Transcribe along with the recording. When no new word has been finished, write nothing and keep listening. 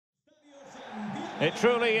It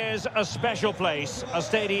truly is a special place, a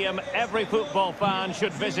stadium every football fan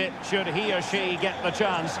should visit should he or she get the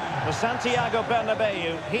chance. The Santiago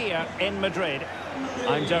Bernabeu here in Madrid.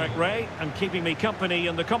 I'm Derek Ray, and keeping me company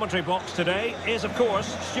in the commentary box today is, of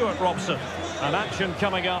course, Stuart Robson. An action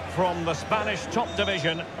coming up from the Spanish top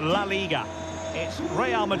division, La Liga. It's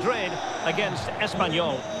Real Madrid against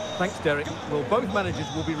Espanyol. Thanks, Derek. Well, both managers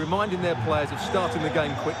will be reminding their players of starting the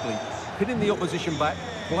game quickly, hitting the opposition back,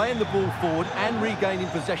 playing the ball forward and regaining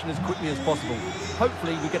possession as quickly as possible.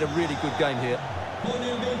 Hopefully we get a really good game here.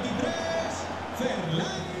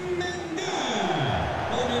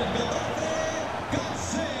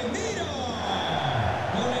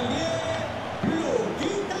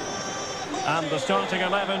 And the starting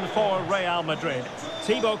 11 for Real Madrid.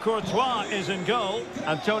 Thibaut Courtois is in goal.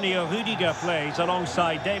 Antonio Rudiger plays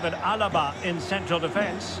alongside David Alaba in central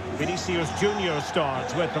defence. Vinicius Junior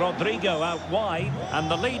starts with Rodrigo out wide. And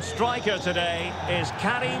the lead striker today is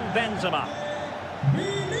Karim Benzema.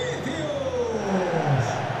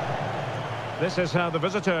 This is how the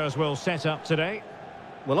visitors will set up today.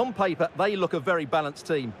 Well, on paper, they look a very balanced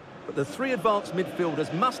team. But the three advanced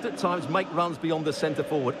midfielders must at times make runs beyond the centre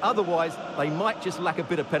forward. Otherwise, they might just lack a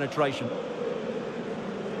bit of penetration.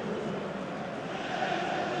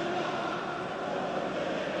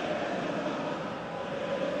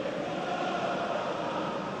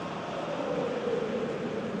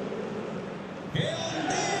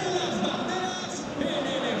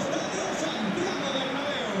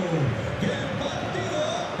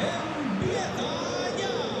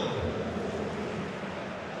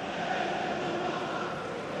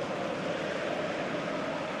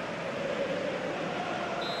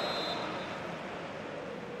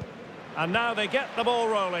 And now they get the ball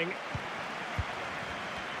rolling.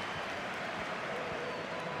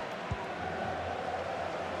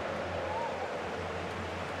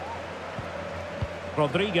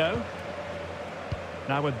 Rodrigo.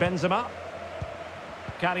 Now with Benzema.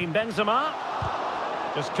 Karim Benzema.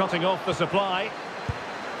 Just cutting off the supply.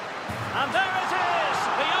 And there it is!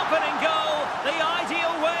 The opening goal, the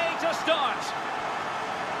ideal way to start.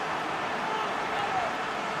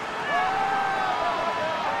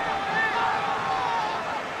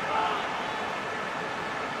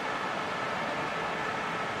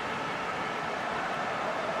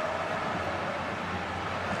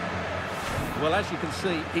 Well, as you can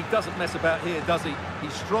see, he doesn't mess about here, does he?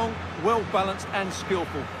 He's strong, well-balanced and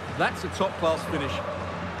skillful. That's a top-class finish.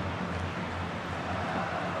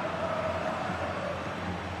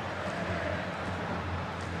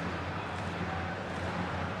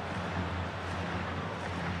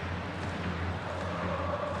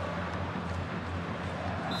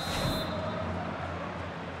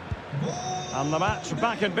 And the match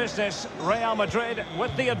back in business. Real Madrid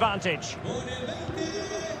with the advantage.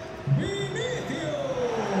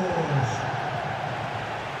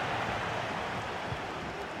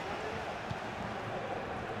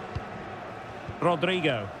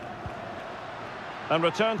 Rodrigo. And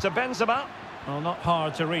return to Benzema. Well, not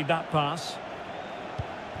hard to read that pass.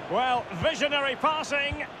 Well, visionary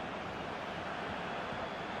passing.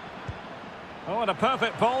 Oh, and a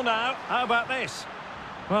perfect ball now. How about this?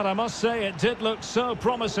 Well, I must say it did look so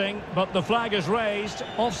promising, but the flag is raised.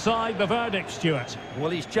 Offside the verdict, Stuart. Well,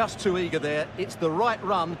 he's just too eager there. It's the right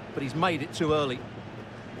run, but he's made it too early.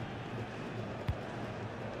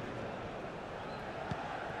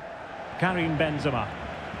 Karim Benzema.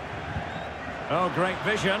 Oh, great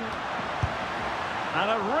vision.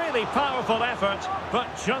 And a really powerful effort, but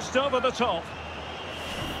just over the top.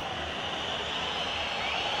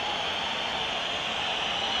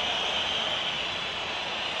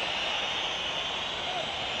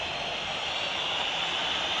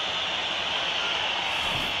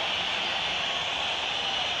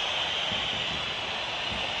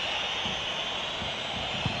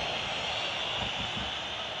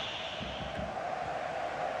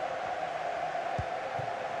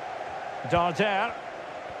 Darder.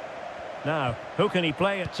 Now, who can he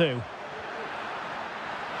play it to?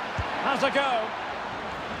 Has a go.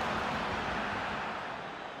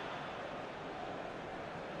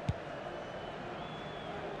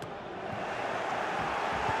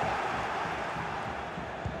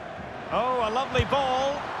 Oh, a lovely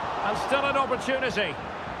ball. And still an opportunity.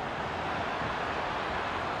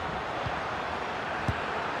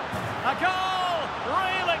 A goal!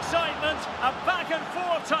 Real excitement, a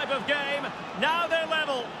back-and-forth type of game. Now they're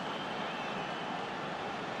level.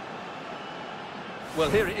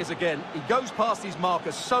 Well, here it is again. He goes past his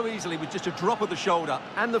marker so easily with just a drop of the shoulder,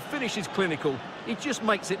 and the finish is clinical. He just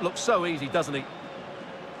makes it look so easy, doesn't he?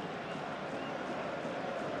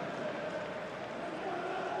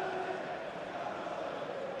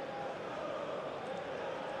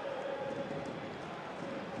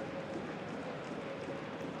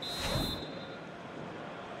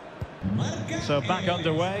 So back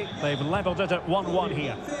underway. They've levelled it at 1-1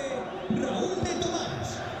 here.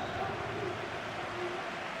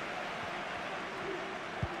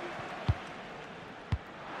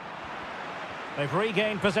 They've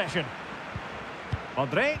regained possession.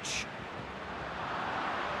 Madrid.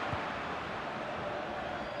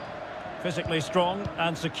 Physically strong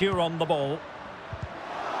and secure on the ball.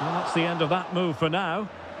 Well, that's the end of that move for now.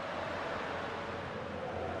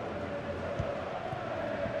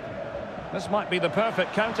 This might be the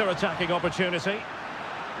perfect counter-attacking opportunity.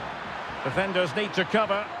 Defenders need to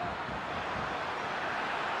cover.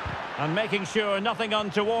 And making sure nothing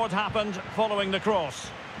untoward happened following the cross.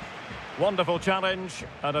 Wonderful challenge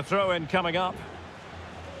and a throw-in coming up.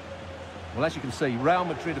 Well, as you can see, Real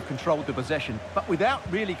Madrid have controlled the possession, but without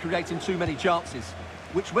really creating too many chances,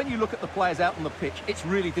 which when you look at the players out on the pitch, it's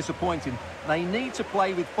really disappointing. They need to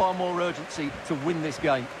play with far more urgency to win this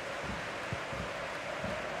game.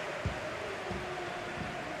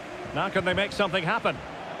 Now can they make something happen?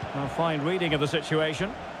 A fine reading of the situation.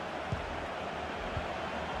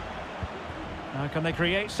 Now can they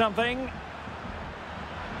create something?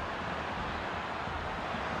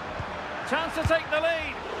 Chance to take the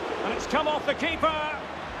lead. And it's come off the keeper.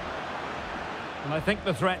 And I think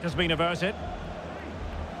the threat has been averted.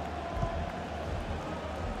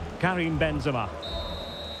 Karim Benzema.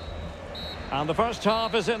 And the first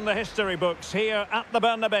half is in the history books here at the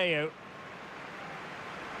Bernabeu.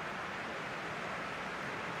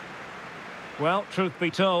 Well, truth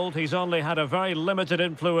be told, he's only had a very limited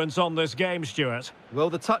influence on this game, Stuart.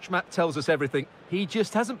 Well, the touch map tells us everything. He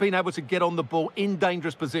just hasn't been able to get on the ball in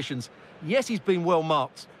dangerous positions. Yes, he's been well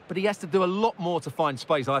marked, but he has to do a lot more to find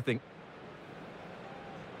space, I think.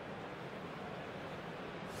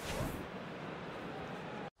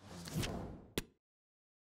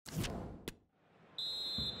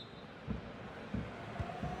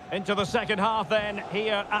 Into the second half then,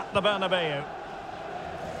 here at the Bernabeu.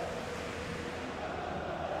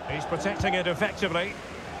 He's protecting it effectively.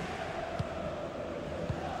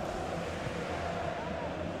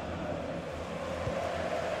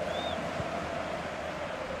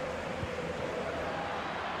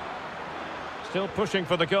 Still pushing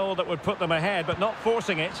for the goal that would put them ahead, but not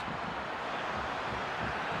forcing it.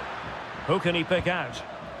 Who can he pick out?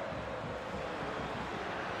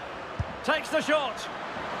 Takes the shot.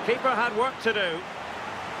 Keeper had work to do.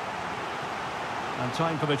 And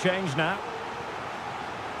time for the change now.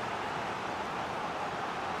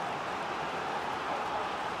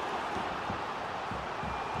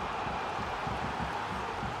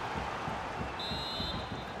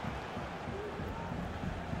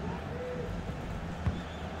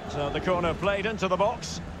 So the corner played into the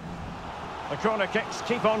box. The corner kicks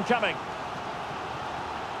keep on coming.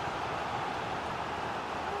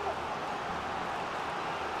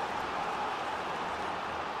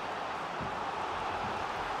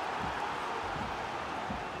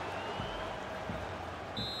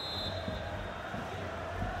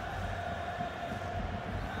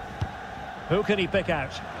 Who can he pick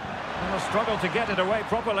out? He'll struggle to get it away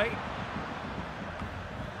properly.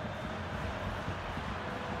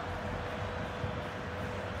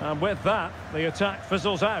 And with that, the attack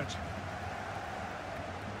fizzles out.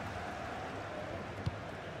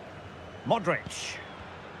 Modric.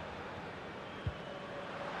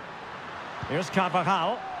 Here's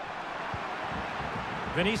Carvajal.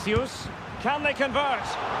 Vinicius. Can they convert?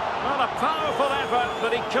 Not a powerful effort,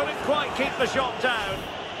 but he couldn't quite keep the shot down.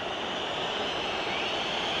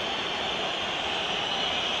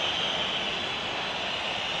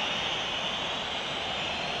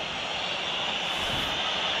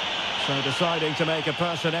 So deciding to make a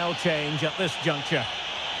personnel change at this juncture.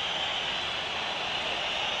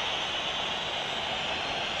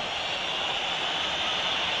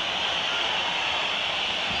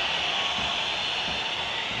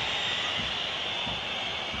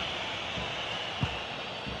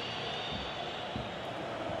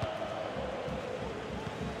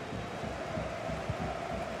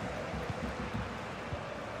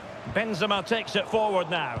 Benzema takes it forward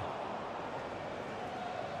now.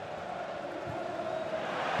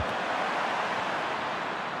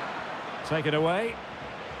 Take it away.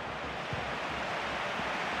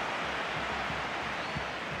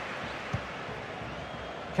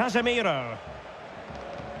 Casemiro.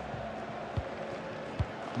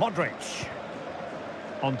 Modric.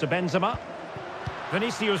 On to Benzema.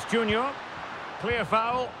 Vinicius Junior. Clear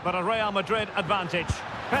foul, but a Real Madrid advantage.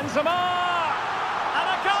 Benzema! And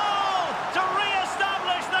a goal to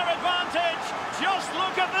re-establish their advantage. Just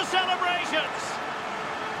look at the celebrations.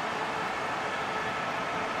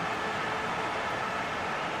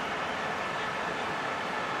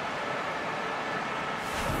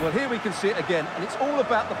 Well, here we can see it again, and it's all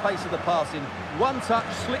about the pace of the passing. One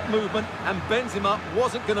touch, slick movement, and Benzema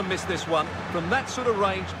wasn't going to miss this one. From that sort of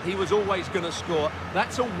range, he was always going to score.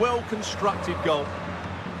 That's a well-constructed goal.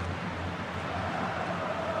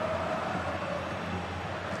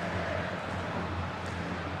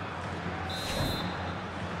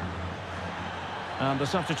 And the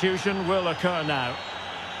substitution will occur now.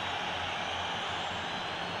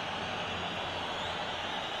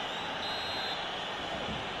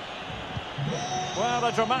 Well,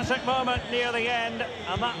 a dramatic moment near the end,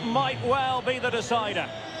 and that might well be the decider.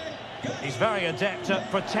 He's very adept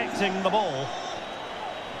at protecting the ball.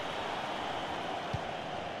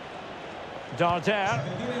 Darder.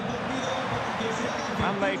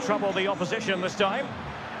 And they trouble the opposition this time.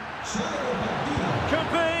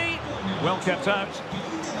 Could be. Well kept out.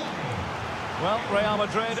 Well, Real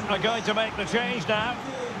Madrid are going to make the change now.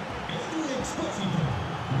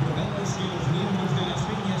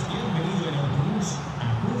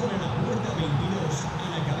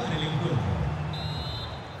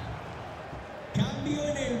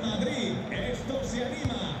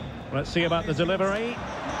 Let's see about the delivery.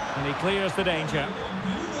 And he clears the danger.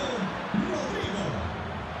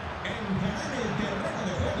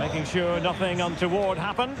 Making sure nothing untoward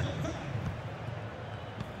happened.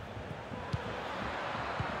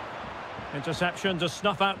 Interception to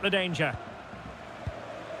snuff out the danger.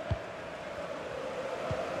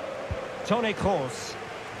 Toni Kroos.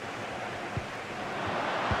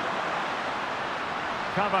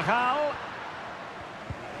 Carvajal.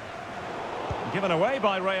 Given away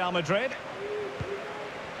by Real Madrid.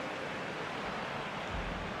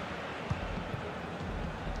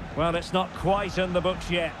 Well, it's not quite in the books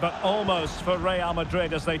yet, but almost for Real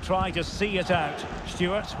Madrid as they try to see it out.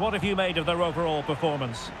 Stuart, what have you made of their overall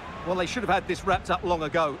performance? Well, they should have had this wrapped up long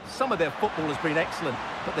ago. Some of their football has been excellent,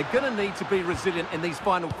 but they're going to need to be resilient in these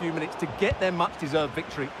final few minutes to get their much-deserved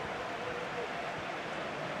victory.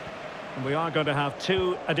 And we are going to have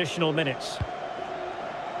 2 additional minutes.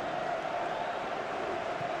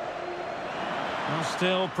 Well,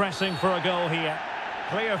 still pressing for a goal here.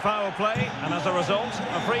 Clear foul play, and as a result,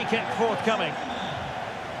 a free kick forthcoming.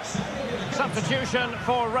 Substitution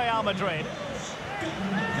for Real Madrid.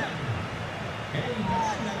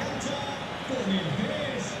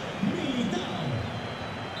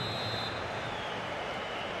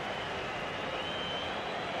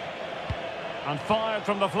 And fired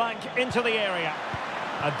from the flank into the area.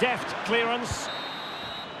 A deft clearance.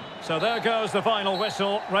 So there goes the final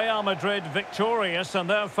whistle. Real Madrid victorious, and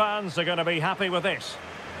their fans are going to be happy with this.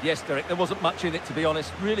 Yes, Derek, there wasn't much in it, to be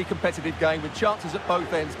honest. Really competitive game with chances at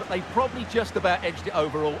both ends, but they probably just about edged it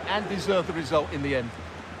overall and deserved the result in the end.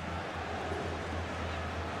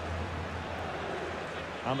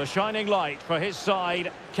 And the shining light for his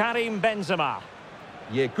side, Karim Benzema.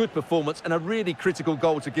 Yeah, good performance and a really critical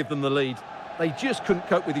goal to give them the lead. They just couldn't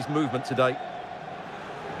cope with his movement today.